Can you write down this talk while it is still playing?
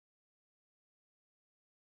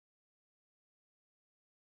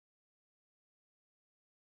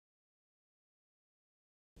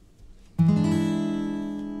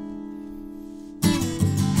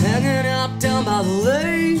out down by the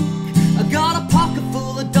lake. I got a pocket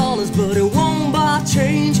full of dollars, but it won't buy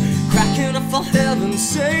change. Cracking up for heaven's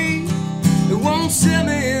sake, it won't send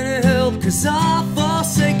me any help, 'cause I've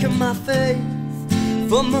forsaken my faith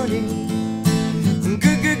for money.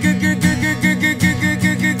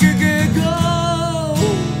 Go,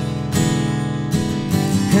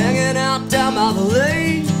 hanging out down by the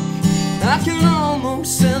lake, I can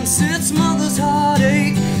almost sense its mother's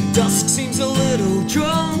heartache. Dusk seems a little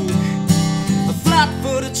drunk, a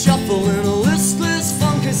flat-footed shuffle and a listless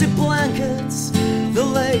funk as it blankets the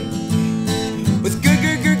lake with go.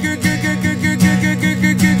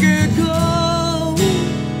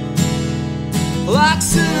 Like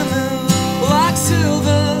cinnamon, like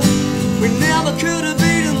silver, we never could have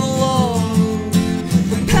beaten the law.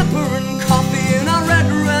 And pepper and coffee and our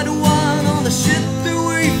red wine on the shit that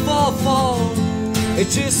we fall for. It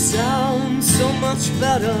just sounds so much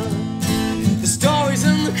better. The stories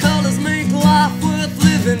and the colors make life worth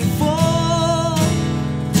living for.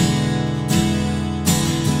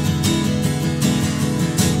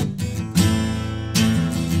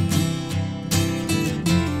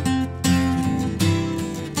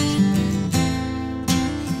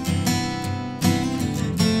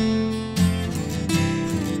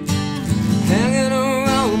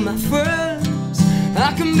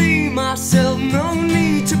 I can be myself, no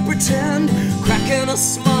need to pretend. Cracking a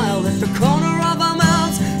smile at the corner of our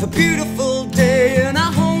mouths. A beautiful day in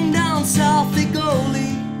our home down south,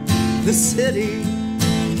 Igoli, the city.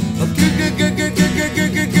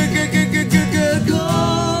 Go,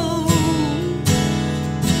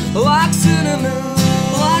 like cinnamon,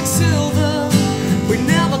 like silver, we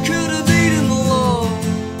never could have beaten the law.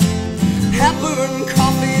 Pepper and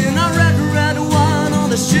coffee and our red wine on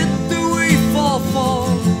the shit that we fall for.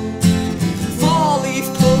 Four-leaf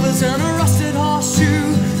clovers and a rusted horseshoe,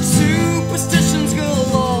 superstitions go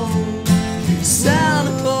along.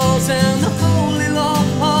 Santa Claus and the holy law,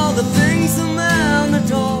 all the things the man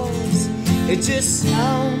adores. It just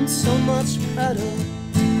sounds so much better.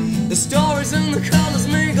 The stories and the colors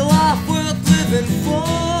make life worth living for.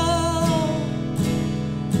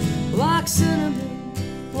 Like cinnamon,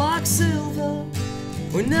 like silver,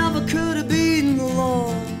 we never could have beaten the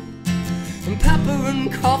law. And pepper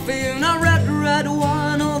and coffee and our red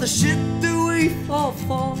wine, all the shit that we fall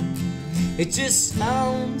for. It just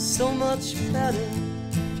sounds so much better.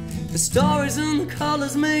 The stories and the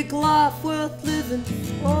colors make life worth living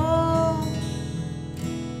for.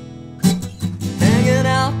 Hanging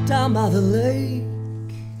out down by the lake.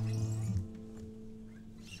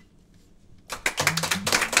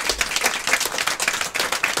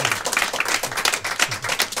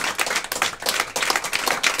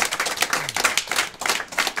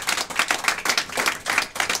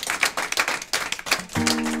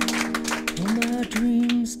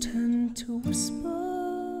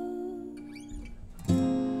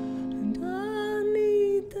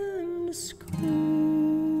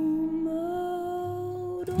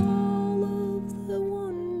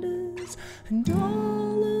 And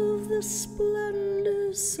all of the